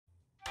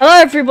Hello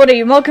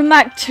everybody, and welcome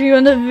back to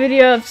another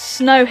video of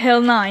Snow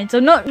Hill 9s.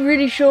 I'm not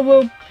really sure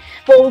what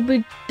we'll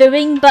be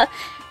doing, but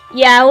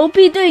yeah, we'll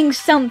be doing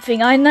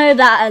something, I know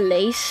that at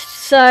least.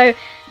 So,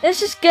 let's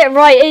just get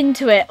right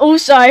into it.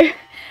 Also,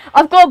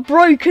 I've got a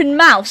broken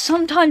mouse.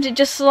 Sometimes it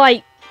just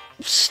like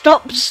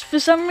stops for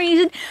some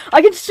reason.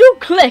 I can still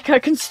click, I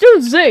can still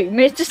zoom,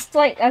 it's just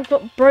like I've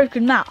got a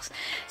broken mouse.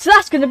 So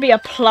that's going to be a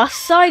plus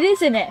side,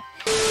 isn't it?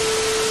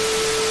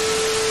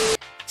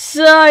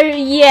 So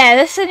yeah,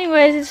 let's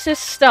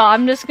just start.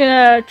 I'm just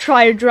gonna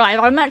try to drive.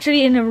 I'm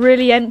actually in a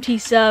really empty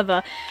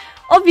server.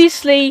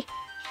 Obviously,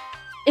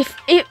 let's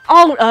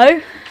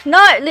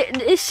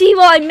see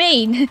what I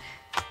mean.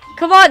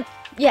 Come on.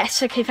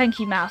 Yes, okay, thank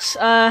you, mouse.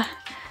 Are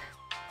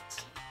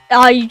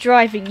you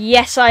driving?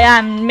 Yes, I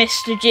am,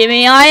 Mr.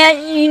 Jimmy.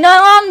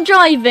 I'm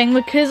driving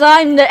because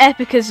I'm the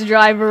epicest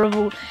driver of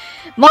all.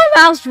 My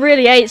mouse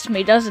really hates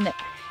me, doesn't it?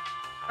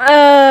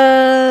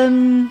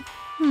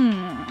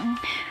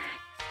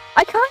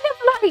 I kind of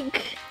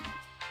like,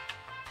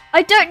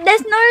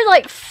 there's no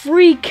like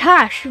free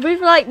cash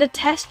with like the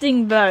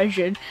testing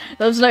version.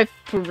 There's no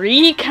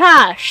free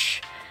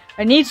cash.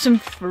 I need some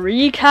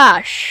free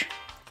cash.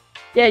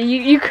 Yeah,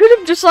 you could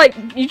have just like,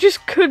 you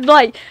just could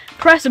like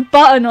press a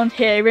button on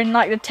here in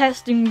like the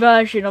testing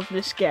version of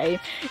this game.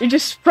 You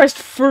just press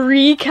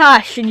free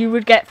cash and you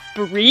would get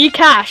free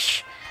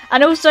cash.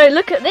 And also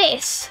look at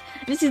this.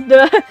 This is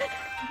the,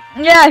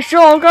 yeah, sure,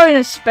 I'll go in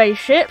a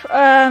spaceship.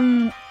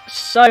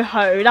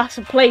 Soho, that's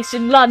a place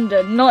in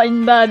London, not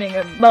in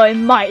Birmingham. Well, it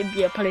might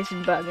be a place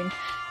in Birmingham.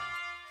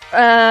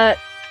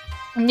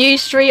 New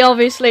Street,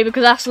 obviously,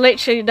 because that's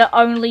literally the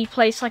only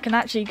place I can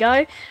actually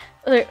go.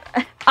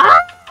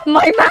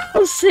 My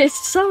mouse is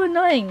so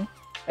annoying.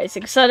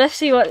 Basically, so let's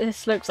see what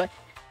this looks like.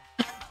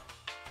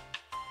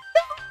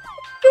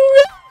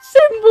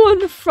 Symbol on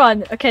the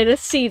front. Okay,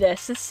 let's see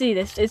this.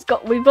 We've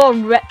got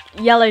a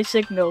yellow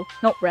signal,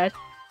 not red.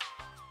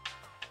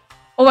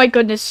 Oh my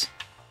goodness.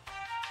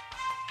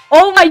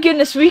 Oh my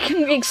goodness, we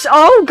can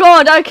oh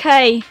god,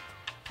 okay.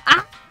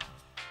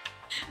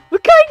 We're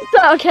going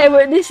to, okay,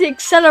 well, this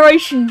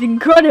acceleration's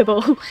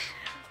incredible.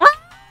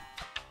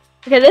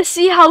 Okay, let's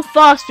see how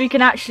fast we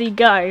can actually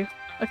go.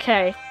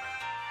 Okay.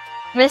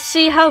 Let's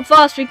see how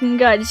fast we can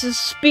go. This is a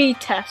speed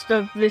test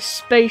of this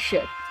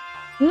spaceship.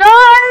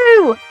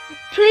 No!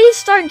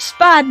 Please don't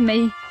spad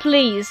me.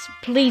 Please,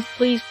 please,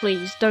 please,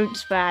 please, don't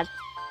spad.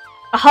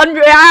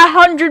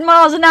 100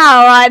 miles an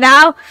hour right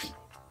now.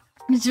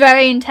 It's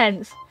very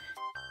intense.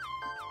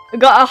 We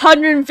got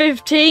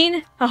 115,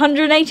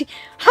 180.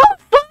 How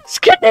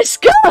fast can this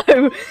go?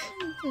 Oh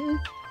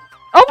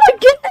my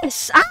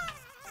goodness!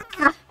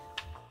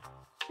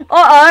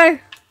 Uh-oh.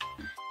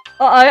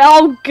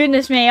 Oh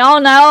goodness me. Oh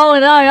no, oh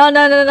no, oh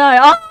no, no, no.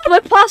 Oh,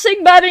 we're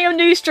passing Birmingham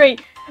New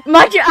Street.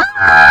 We're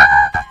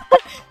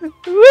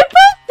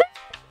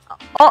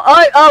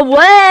oh,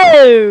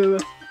 whoa.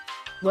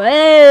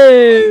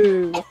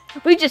 Whoa.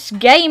 We just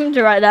gamed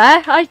right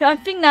there. I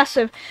think that's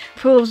a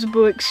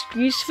plausible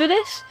excuse for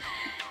this.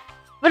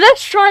 But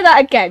let's try that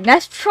again.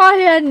 Let's try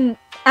and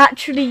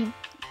actually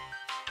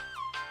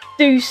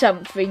do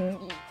something.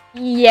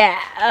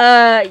 Yeah,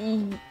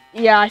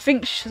 yeah, I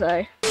think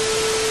so.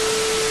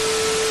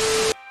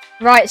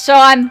 Right, so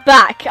I'm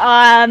back.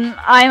 I'm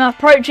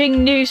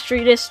approaching New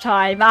Street this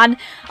time, and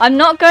I'm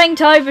not going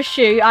to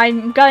overshoot.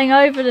 I'm going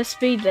over the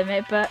speed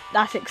limit, but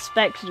that's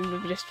expected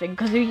with this thing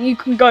because you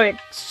can go it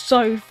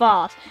so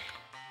fast.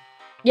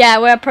 Yeah,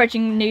 we're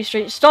approaching New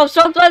Street. Stop!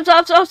 Stop! Stop!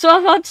 Stop! Stop!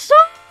 Stop!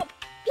 Stop!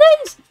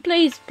 Please!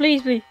 Please,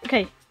 please, please.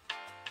 Okay.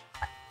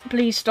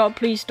 Please stop,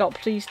 please stop,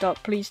 please stop,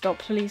 please stop,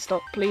 please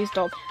stop, please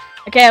stop.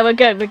 Okay, we're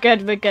good, we're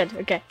good, we're good.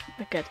 Okay,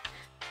 we're good.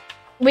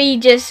 We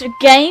just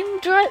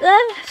gamed right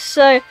there.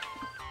 So,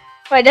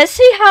 wait, let's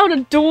see how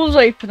the doors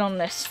open on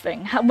this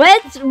thing. Where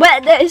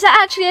is there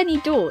actually any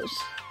doors?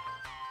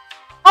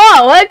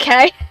 Oh,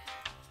 okay.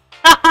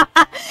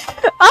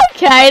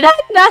 Okay,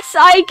 that's,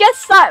 I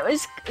guess that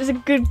was a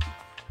good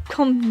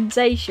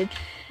compensation.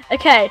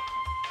 Okay.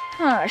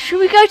 Huh, should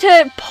we go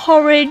to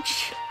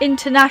Porridge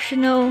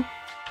International?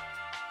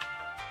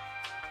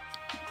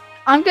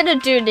 I'm gonna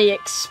do the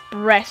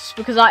express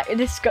because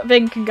this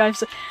thing can go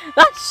so.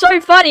 That's so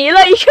funny.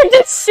 Like you can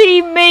just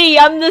see me.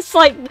 I'm just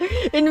like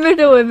in the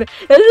middle of it.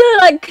 There's no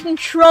like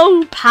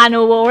control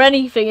panel or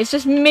anything. It's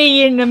just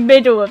me in the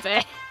middle of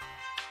it.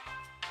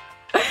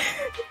 This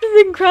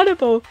is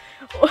incredible.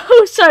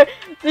 Also,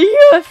 the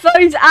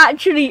UFO's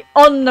actually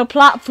on the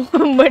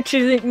platform, which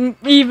is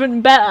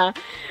even better.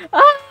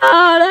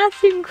 Ah,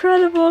 that's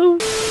incredible.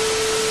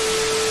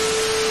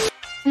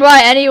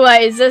 Right,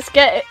 anyways, let's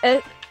get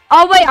it.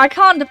 Oh wait, I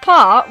can't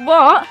depart.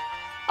 What?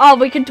 Oh,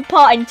 we can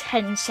depart in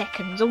 10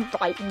 seconds.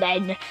 Alright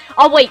then.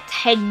 I'll wait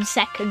 10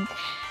 seconds.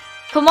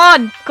 Come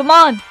on, come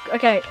on.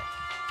 Okay,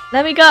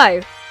 let me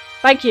go.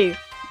 Thank you.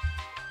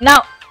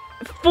 Now,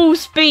 full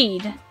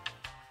speed.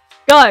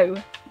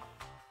 Go.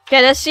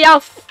 Okay, let's see how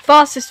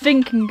fast this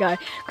thing can go.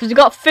 Because we've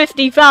got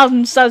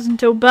 50,000 subs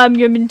until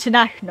Birmingham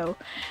International.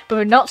 But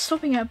we're not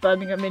stopping at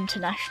Birmingham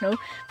International.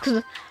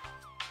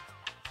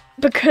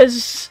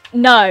 Because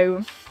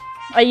no.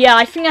 Yeah,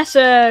 I think that's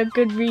a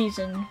good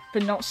reason for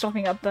not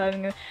stopping at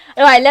Birmingham.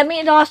 Alright, let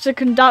me ask the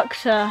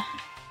conductor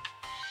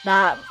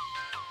that.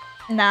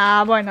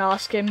 Nah, I won't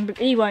ask him, but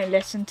he won't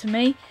listen to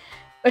me.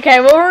 Okay,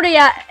 we're already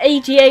at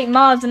 88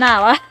 miles an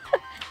hour.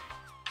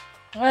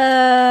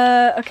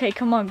 Okay,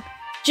 come on.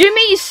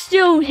 Jimmy's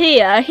still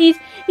here. He's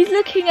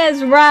looking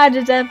as rad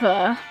as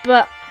ever,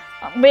 but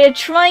we're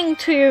trying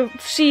to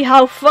see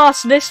how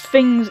fast this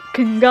thing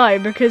can go,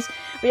 because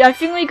I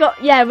think we got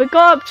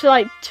up to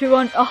like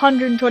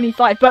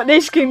 125, but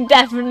this can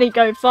definitely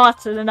go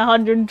faster than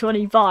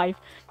 125.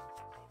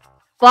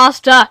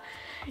 Faster.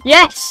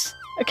 Yes.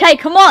 Okay,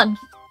 come on.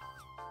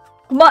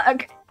 Come on.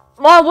 Okay.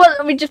 Well,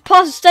 what? We just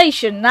passed the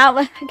station now.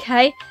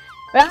 Okay.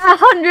 We're at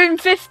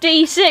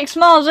 156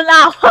 miles an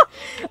hour.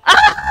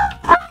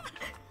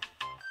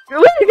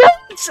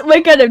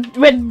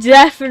 We're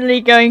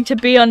definitely going to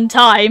be on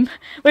time.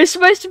 We're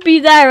supposed to be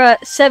there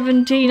at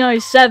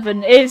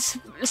 17:07. It's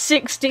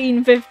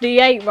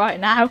 16:58 right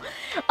now.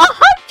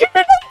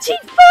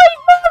 185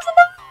 miles an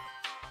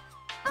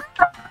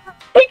hour.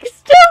 We can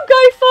still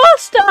go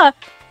faster.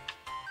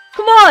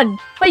 Come on.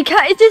 Wait,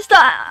 is this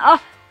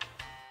that?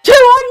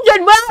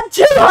 200. We're at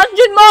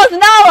 200 miles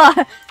an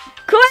hour.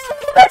 Quick,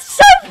 we're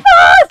so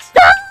fast.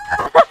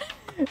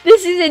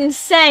 This is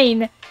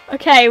insane.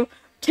 Okay.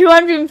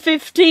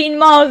 215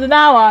 miles an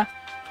hour.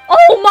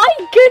 Oh my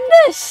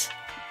goodness!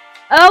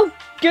 Oh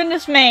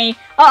goodness me.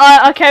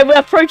 Okay, we're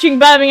approaching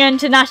Birmingham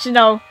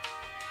International.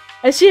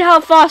 Let's see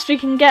how fast we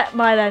can get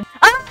by then.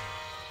 Ah!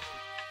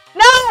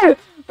 No!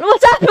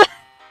 What's happening?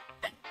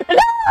 No!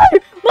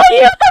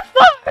 My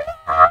UFO!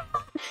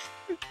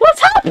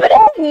 What's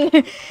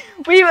happening?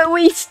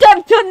 We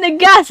stepped on the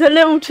gas a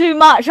little too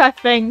much, I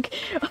think.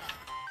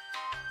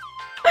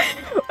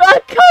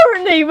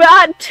 Currently, we're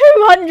at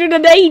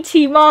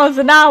 280 miles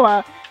an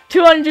hour.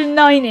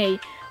 290.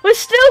 We're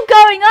still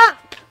going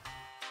up.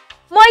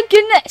 My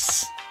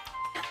goodness.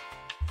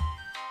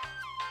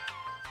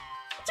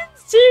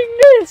 Just seeing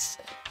this.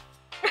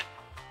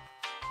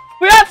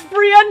 We're at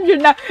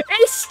 300 now.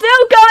 It's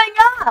still going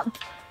up.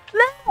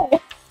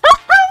 Look.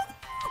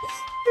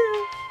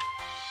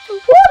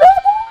 What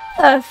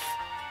on earth?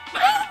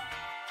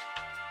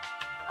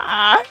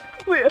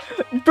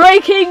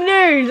 Breaking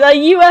news! A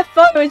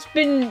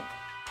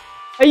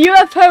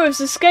UFO has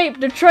escaped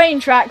the train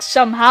tracks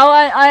somehow.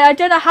 I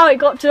don't know how it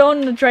got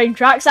on the train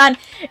tracks, and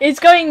it's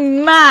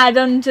going mad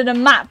onto the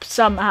map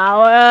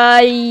somehow.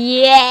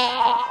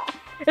 Yeah.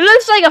 It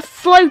looks like a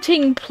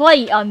floating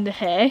plate under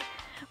here.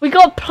 We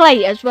got a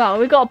plate as well.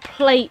 We got a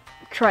plate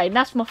train.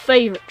 That's my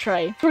favourite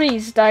train.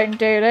 Please don't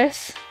do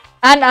this.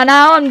 And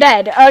now I'm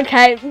dead.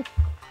 Okay.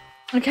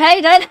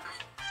 Okay then.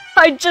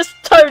 I just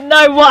don't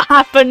know what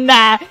happened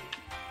there.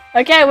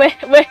 Okay,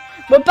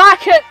 we're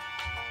back at,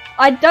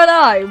 I don't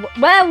know,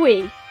 where are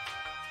we?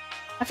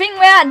 I think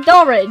we're at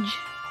Dorridge.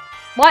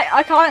 Why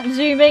I can't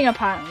zoom in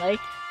apparently.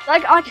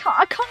 Like I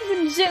can't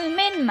even zoom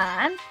in,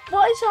 man.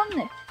 What is on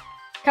this?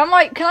 Can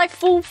I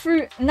fall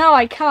through? No,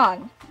 I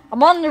can't.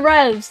 I'm on the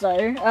rails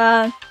though.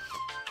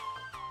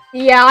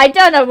 Yeah, I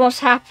don't know what's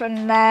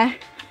happened there.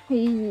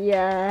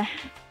 Yeah.